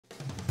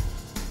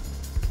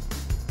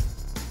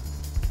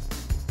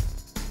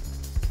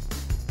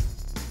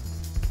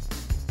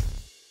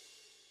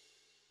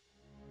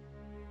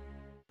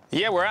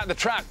Yeah, we're at the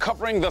track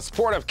covering the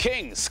sport of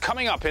kings.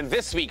 Coming up in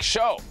this week's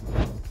show,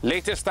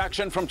 latest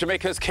action from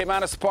Jamaica's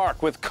Caymanas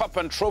Park with cup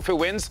and trophy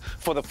wins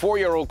for the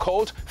 4-year-old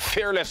colt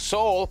Fearless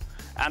Soul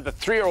and the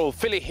 3-year-old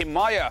filly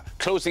Himaya,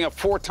 closing a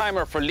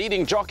 4-timer for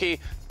leading jockey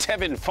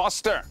Tevin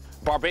Foster.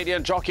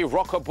 Barbadian jockey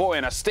Rocco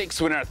Bowen, a stakes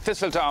winner at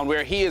Thistledown,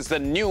 where he is the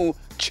new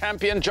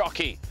champion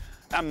jockey.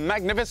 A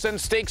magnificent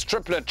stakes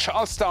triplet,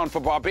 Charlestown, for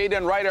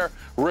Barbadian rider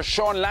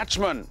Reshawn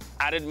Latchman.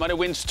 Added money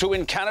wins too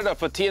in Canada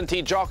for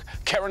TNT jock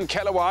Kerron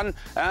Khelawan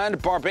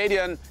and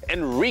Barbadian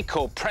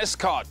Enrico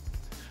Prescod.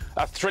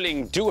 A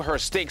thrilling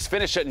Dewhurst Stakes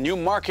finish at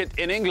Newmarket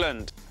in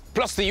England.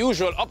 Plus the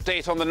usual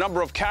update on the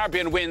number of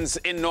Caribbean wins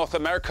in North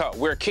America.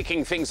 We're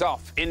kicking things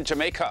off in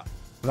Jamaica.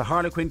 The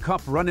Harlequin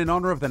Cup, run in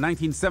honour of the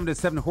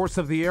 1977 Horse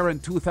of the Year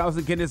and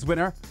 2000 Guinness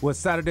winner, was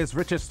Saturday's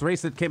richest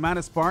race at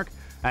Caymanas Park.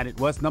 And it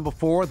was number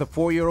 4, the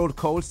 4-year-old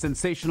colt,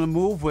 Sensational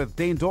Move, with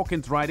Dane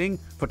Dawkins riding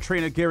for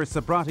trainer Gary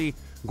Sabrati,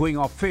 going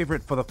off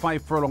favourite for the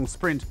 5-furlong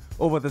sprint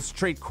over the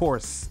straight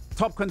course.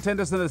 Top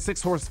contenders in the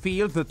 6-horse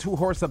field, the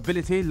 2-horse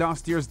Ability,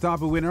 last year's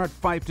Derby winner at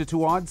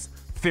 5-2 odds.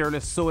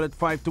 Fearless Soul at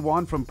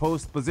 5-1 from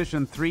post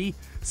position 3.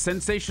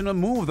 Sensational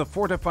Move, the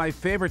 4-5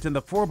 favourite in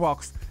the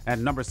 4-box.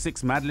 And number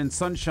 6, Madeline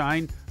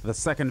Sunshine, the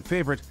second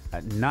favourite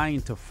at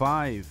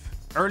 9-5.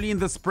 Early in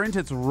the sprint,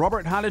 it's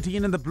Robert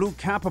Hallidine in the blue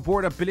cap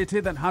aboard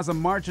Ability that has a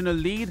marginal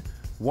lead.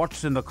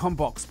 Watched in the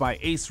come-box by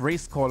ace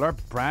race caller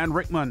Brian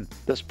Rickman.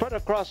 The spread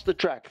across the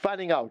track,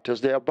 fanning out as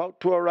they're about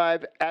to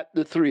arrive at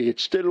the 3.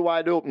 It's still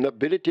wide open.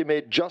 Ability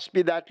may just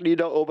be that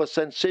leader over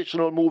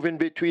Sensational Move in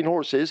between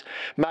horses.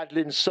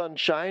 Madeline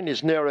Sunshine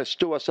is nearest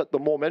to us at the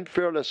moment.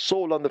 Fearless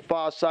Soul on the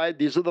far side.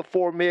 These are the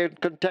 4 main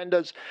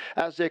contenders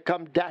as they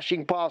come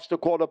dashing past the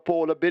quarter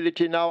pole.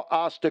 Ability now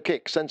asked to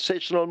kick.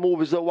 Sensational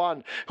Move is the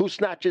one who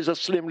snatches a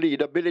slim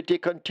lead. Ability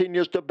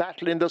continues to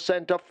battle in the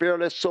center.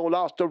 Fearless Soul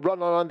asked to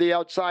run on the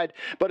outside,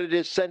 but it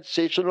is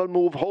Sensational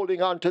Move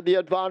holding on to the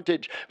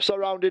advantage.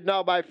 Surrounded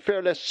now by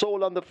Fearless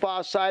Soul on the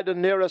far side,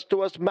 and nearest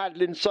to us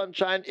Madeline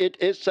Sunshine. It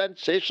is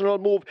Sensational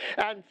Move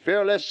and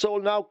Fearless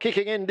Soul now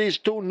kicking in these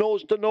two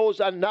nose to nose,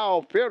 and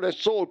now Fearless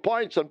Soul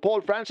points and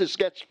Paul Francis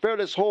gets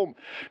Fearless home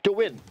to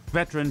win.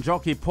 Veteran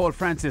jockey Paul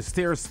Francis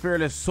steers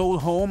Fearless Soul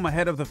home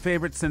ahead of the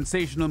favourite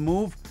Sensational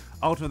Move.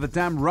 Out of the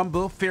Dam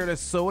Rumble,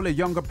 Fearless Soul, a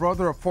younger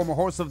brother of former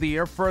Horse of the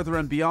Year Further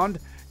and Beyond,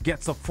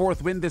 gets a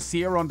 4th win this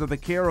year under the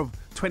care of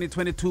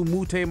 2022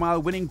 Mute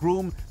Mile winning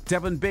groom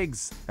Devon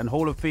Biggs and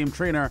Hall of Fame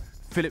trainer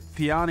Philip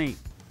Fiani.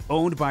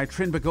 Owned by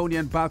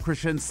Trinbagonian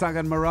Balkrishnan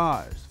Sagan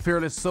Mirage,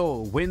 Fearless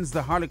Soul wins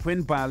the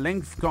Harlequin by a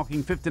length,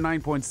 clocking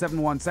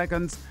 59.71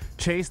 seconds,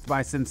 chased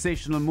by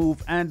Sensational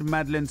Move and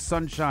Madeline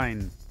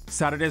Sunshine.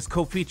 Saturday's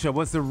co-feature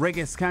was the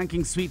Reggae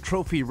Skanking Sweet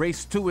Trophy,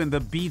 race 2 in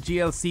the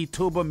BGLC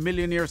Toba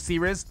Millionaire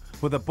Series,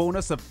 with a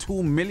bonus of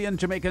 $2 million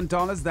Jamaican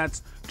dollars.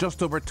 That's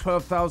just over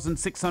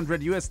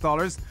 $12,600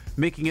 US,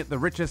 making it the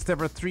richest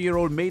ever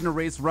 3-year-old maiden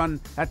race run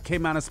at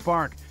Caymanas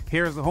Park.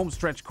 Here's the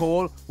homestretch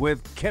call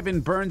with Kevin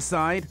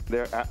Burnside.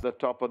 They're at the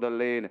top of the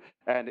lane,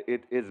 and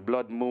it is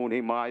Blood Moon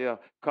Himaya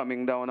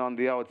coming down on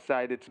the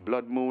outside. It's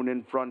Blood Moon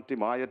in front.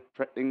 Himaya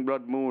threatening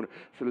Blood Moon.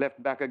 So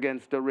left back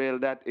against the rail.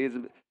 That is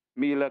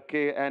Mila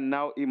K, and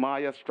now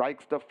Himaya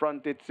strikes the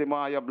front. It's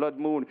Himaya. Blood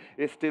Moon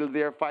is still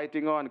there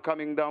fighting on,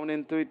 coming down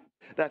into it.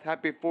 That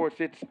happy force,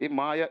 it's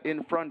Himaya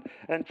in front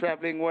and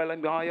traveling well.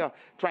 And Himaya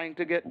trying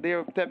to get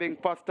there. Tevin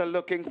Foster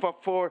looking for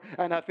 4,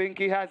 and I think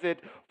he has it.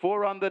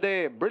 4 on the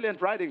day.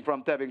 Brilliant riding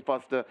from Tevin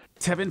Foster.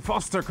 Tevin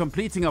Foster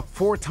completing a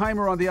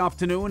 4-timer on the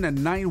afternoon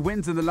and 9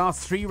 wins in the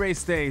last 3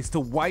 race days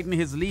to widen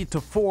his lead to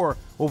 4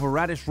 over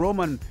Radish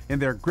Roman in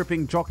their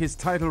gripping jockeys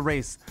title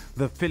race.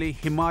 The filly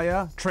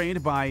Himaya,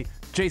 trained by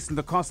Jason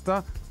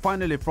DaCosta,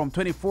 finally from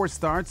 24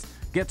 starts,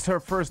 gets her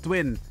first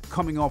win,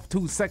 coming off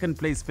 2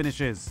 second-place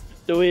finishes.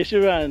 The way she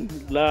ran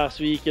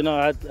last week, you know,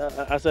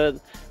 I said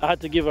I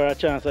had to give her a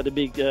chance at the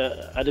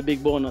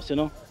big bonus, you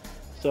know.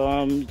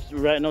 So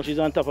right now she's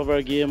on top of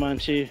her game, and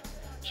she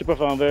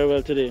performed very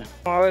well today.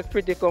 I was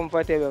pretty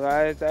comfortable.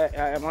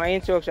 My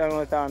instruction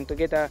was to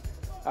get a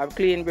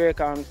clean break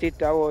and sit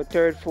about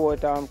 3rd,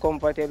 4th,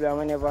 comfortable, and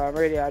whenever I'm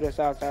ready I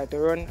just asked her to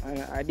run,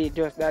 and I did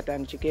just that,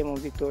 and she came home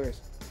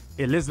victorious.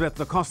 Elizabeth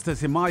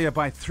DaCosta's Himaya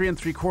by 3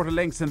 3/4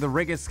 lengths in the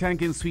Reggae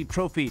Skanking Sweet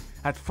Trophy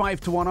at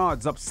 5-1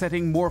 odds,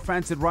 upsetting more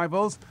fancied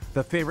rivals.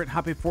 The favourite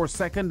Happy Force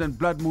 2nd and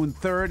Blood Moon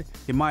 3rd.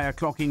 Himaya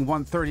clocking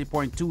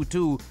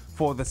 130.22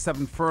 for the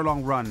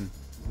 7-furlong run.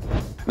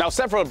 Now,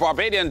 several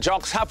Barbadian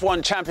jocks have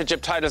won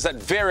championship titles at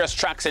various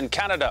tracks in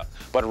Canada,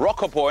 but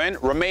Rocco Bowen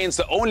remains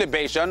the only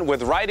Bajan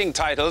with riding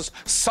titles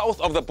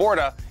south of the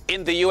border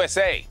in the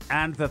USA.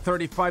 And the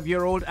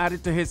 35-year-old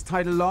added to his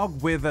title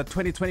log with a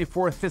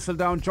 2024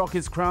 Thistledown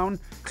Jockey's Crown,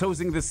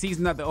 closing the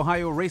season at the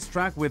Ohio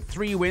racetrack with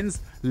 3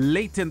 wins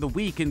late in the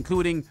week,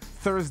 including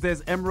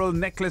Thursday's Emerald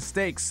Necklace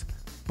Stakes.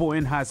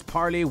 Bowen has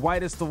Parley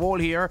widest of all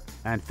here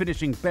and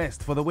finishing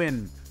best for the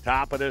win.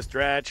 Top of the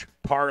stretch,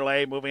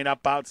 Parlay moving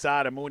up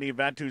outside of Moon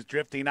Event, who's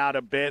drifting out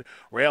a bit.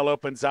 Rail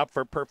opens up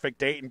for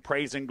Perfect 8 and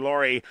Praise and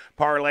Glory.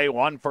 Parlay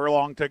 1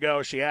 furlong to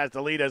go. She has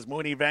the lead as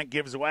Moon Event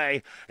gives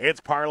way.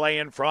 It's Parlay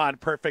in front.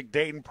 Perfect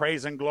 8 and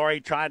Praise and Glory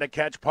trying to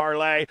catch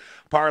Parlay.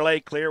 Parlay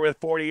clear with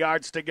 40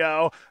 yards to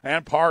go.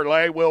 And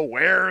Parlay will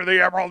wear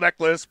the emerald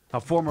necklace. A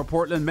former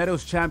Portland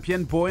Meadows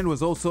champion, Bowen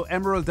was also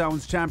Emerald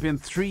Downs champion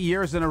 3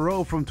 years in a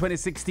row from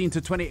 2016 to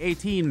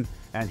 2018.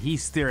 And he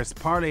steers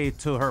Parlay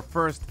to her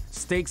first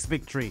stakes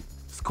victory.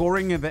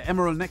 Scoring in the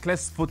Emerald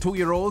Necklace for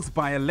 2-year-olds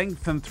by a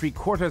length and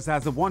 3/4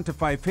 as a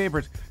 1-5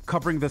 favourite,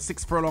 covering the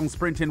 6 furlong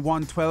sprint in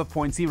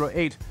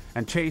 1:12.08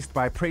 and chased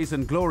by Praise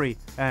and Glory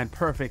and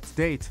Perfect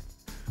Date.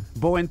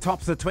 Bowen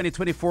tops the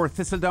 2024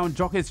 Thistledown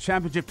Jockeys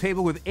Championship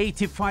table with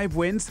 85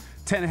 wins,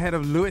 10 ahead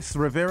of Luis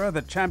Rivera,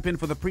 the champion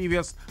for the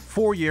previous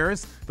 4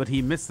 years, but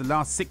he missed the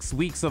last 6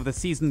 weeks of the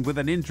season with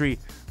an injury.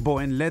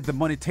 Bowen led the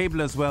money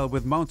table as well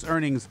with Mount's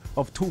earnings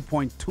of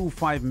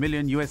 $2.25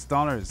 million.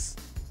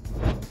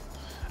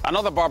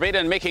 Another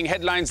Barbadian making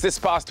headlines this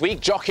past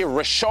week, jockey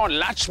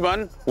Reshawn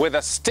Latchman with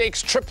a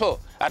stakes triple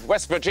at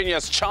West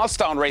Virginia's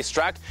Charlestown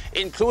racetrack,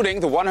 including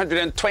the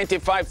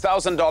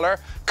 $125,000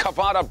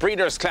 Cavada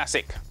Breeders'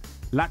 Classic.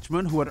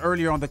 Latchman, who had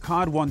earlier on the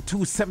card won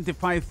 2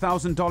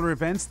 $75,000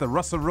 events, the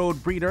Russell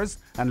Road Breeders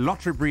and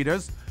Lottery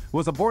Breeders,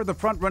 was aboard the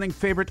front-running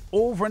favourite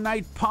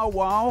Overnight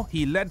Powwow.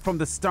 He led from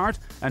the start,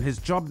 and his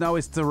job now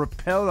is to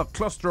repel a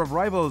cluster of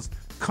rivals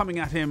coming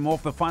at him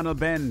off the final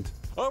bend.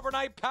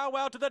 Overnight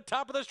Powwow to the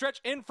top of the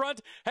stretch in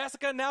front.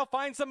 Hessica now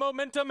finds some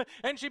momentum,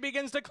 and she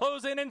begins to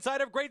close in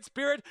inside of Great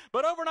Spirit,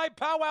 but Overnight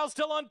Powwow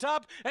still on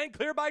top and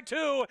clear by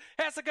 2.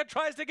 Hessica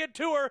tries to get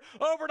to her.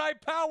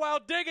 Overnight Powwow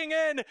digging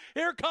in.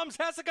 Here comes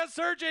Hessica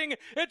surging.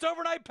 It's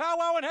Overnight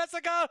Powwow and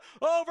Hessica.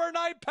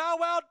 Overnight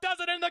Powwow does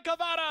it in the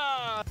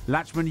Cavada.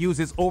 Latchman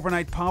uses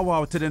Overnight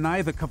Powwow to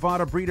deny the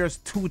Cavada Breeders'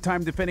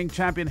 2-time defending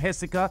champion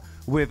Hessica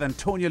with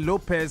Antonio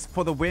Lopez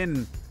for the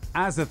win.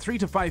 As a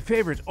 3-5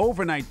 favourite,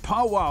 Overnight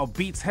Powwow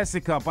beats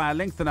Hessica by a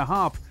length and a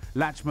half.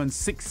 Latchman's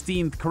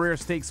 16th career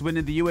stakes win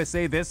in the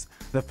USA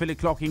the filly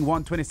clocking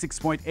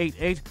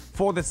 126.88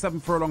 for the 7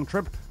 furlong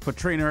trip for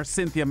trainer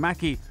Cynthia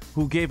Mackey,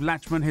 who gave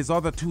Latchman his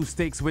other 2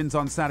 stakes wins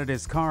on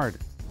Saturday's card.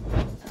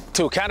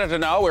 To Canada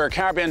now, where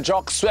Caribbean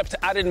jock swept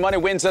added money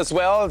wins as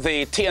well.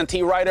 The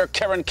TNT rider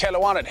Kerron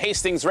Khelawan at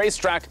Hastings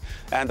Racetrack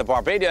and the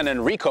Barbadian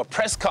Enrico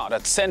Prescod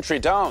at Sentry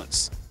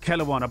Downs.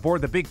 Khelawan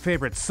aboard the big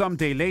favourite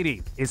Someday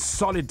Lady is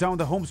solid down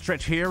the home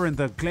stretch here in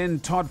the Glen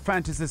Todd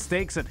Fantasy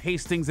Stakes at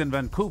Hastings in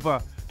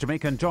Vancouver.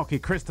 Jamaican jockey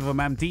Christopher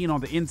Mamdine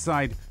on the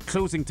inside,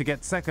 closing to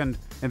get second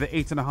in the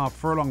 8.5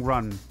 furlong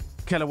run.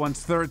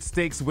 Khelawan's 3rd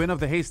stakes win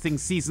of the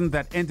Hastings season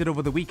that ended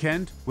over the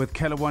weekend, with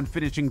Khelawan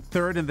finishing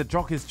 3rd in the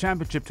Jockeys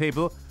Championship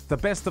table, the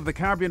best of the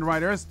Caribbean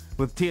riders,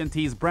 with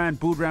TNT's Brand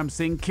Boodram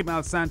Singh,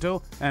 Kimal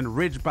Santo and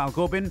Ridge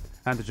Balgobin,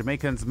 and the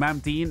Jamaicans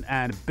Mamdine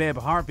and Beb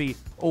Harvey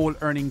all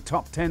earning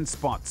top 10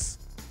 spots.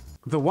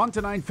 The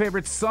 1-9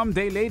 favourite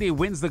Someday Lady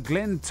wins the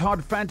Glen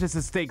Todd Fantasy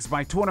Stakes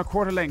by 2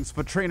 1/4 lengths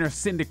for trainer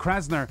Cindy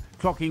Krasner,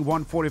 clocking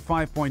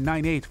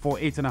 145.98 for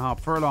 8.5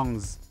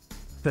 furlongs.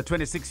 The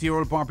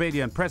 26-year-old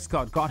Barbadian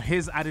Prescod got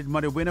his added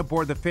money win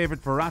aboard the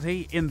favourite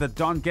Verratti in the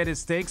Don Geddes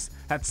Stakes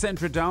at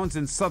Sentry Downs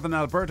in southern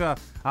Alberta.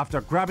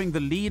 After grabbing the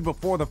lead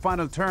before the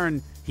final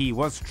turn, he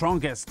was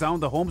strongest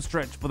down the home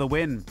stretch for the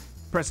win.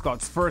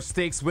 Prescott's first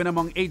stakes win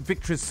among 8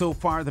 victories so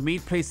far, the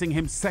meet placing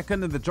him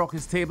 2nd in the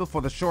Jockeys table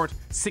for the short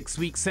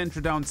 6-week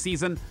Sentry Down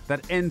season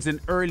that ends in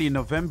early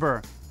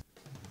November.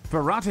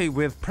 Verratti,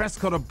 with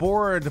Prescod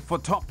aboard for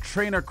top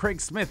trainer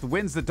Craig Smith,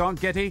 wins the Don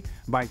Getty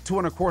by 2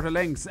 1/4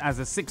 lengths as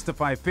a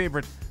 6-5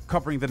 favourite,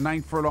 covering the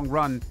 9 furlong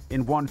run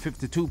in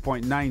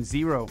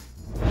 152.90.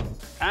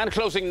 And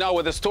closing now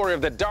with the story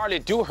of the Darley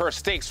Dewhurst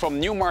Stakes from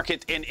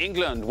Newmarket in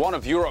England, one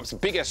of Europe's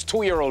biggest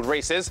 2-year-old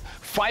races.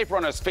 5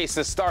 runners face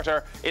the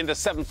starter in the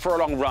 7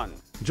 furlong run.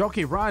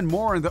 Jockey Ryan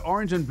Moore in the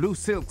orange and blue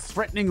silks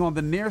threatening on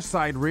the near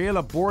side rail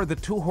aboard the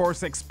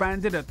 2-horse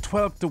Expanded at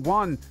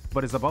 12-1,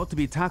 but is about to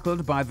be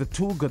tackled by the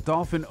 2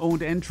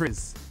 Godolphin-owned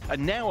entries.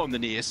 And now on the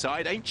near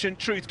side, Ancient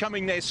Truth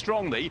coming there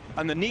strongly,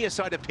 and the near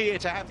side appear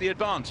to have the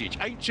advantage.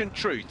 Ancient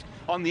Truth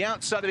on the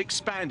outside of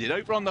Expanded.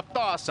 Over on the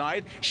far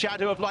side,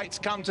 Shadow of Lights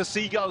come to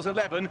Seagulls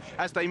 11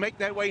 as they make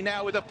their way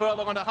now with a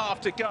furlong and a half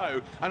to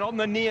go. And on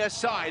the near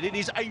side, it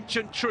is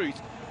Ancient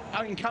Truth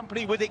in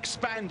company with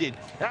Expanded.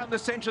 Down the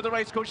centre of the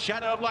race called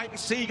Shadow of Light and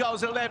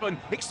Seagulls 11.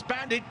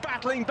 Expanded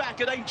battling back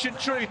at Ancient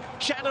Truth.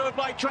 Shadow of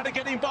Light trying to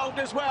get involved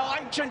as well.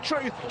 Ancient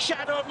Truth,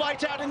 Shadow of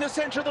Light out in the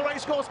centre of the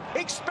race course.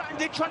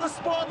 Expanded trying to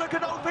spoil the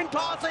Godolphin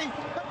party.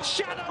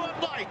 Shadow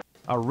of Light.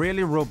 A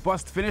really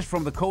robust finish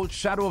from the colt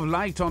Shadow of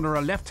Light under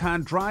a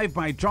left-hand drive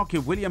by jockey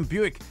William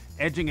Buick,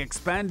 edging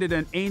Expanded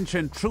and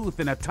Ancient Truth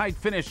in a tight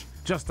finish,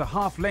 just a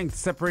half length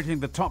separating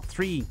the top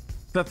 3.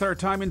 The 3rd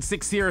time in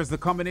 6 years, the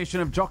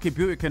combination of jockey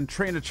Buick and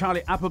trainer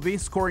Charlie Appleby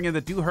scoring in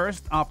the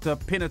Dewhurst after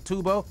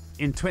Pinatubo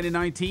in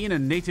 2019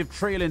 and Native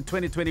Trail in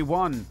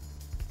 2021.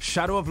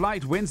 Shadow of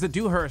Light wins the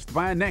Dewhurst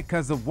by a neck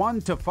as a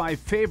 1-5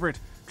 favourite,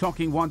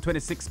 clocking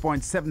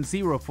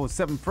 126.70 for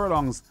 7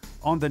 furlongs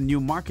on the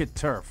Newmarket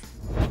turf.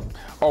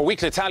 Our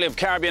weekly tally of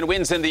Caribbean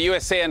wins in the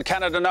USA and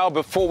Canada now.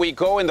 Before we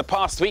go, in the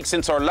past week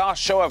since our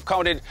last show, I've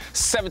counted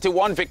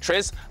 71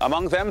 victories.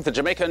 Among them, the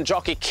Jamaican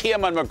jockey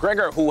Cayman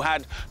McGregor, who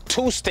had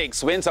 2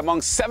 stakes wins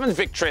among 7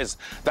 victories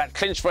that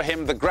clinched for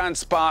him the Grand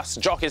Spas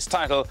jockey's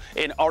title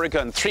in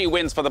Oregon. 3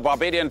 wins for the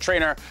Barbadian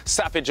trainer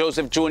Sappy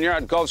Joseph Jr.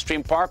 at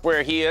Gulfstream Park,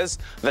 where he is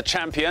the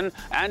champion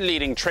and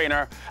leading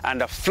trainer,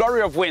 and a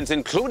flurry of wins,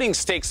 including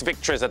stakes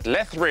victories at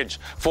Lethbridge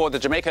for the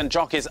Jamaican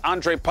jockeys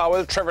Andre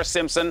Powell, Trevor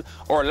Simpson,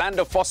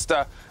 Orlando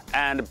Foster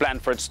and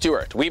Blanford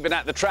Stewart. We've been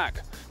at the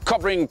track,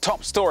 covering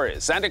top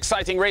stories and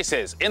exciting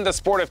races in the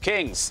Sport of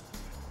Kings.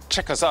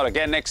 Check us out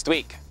again next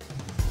week.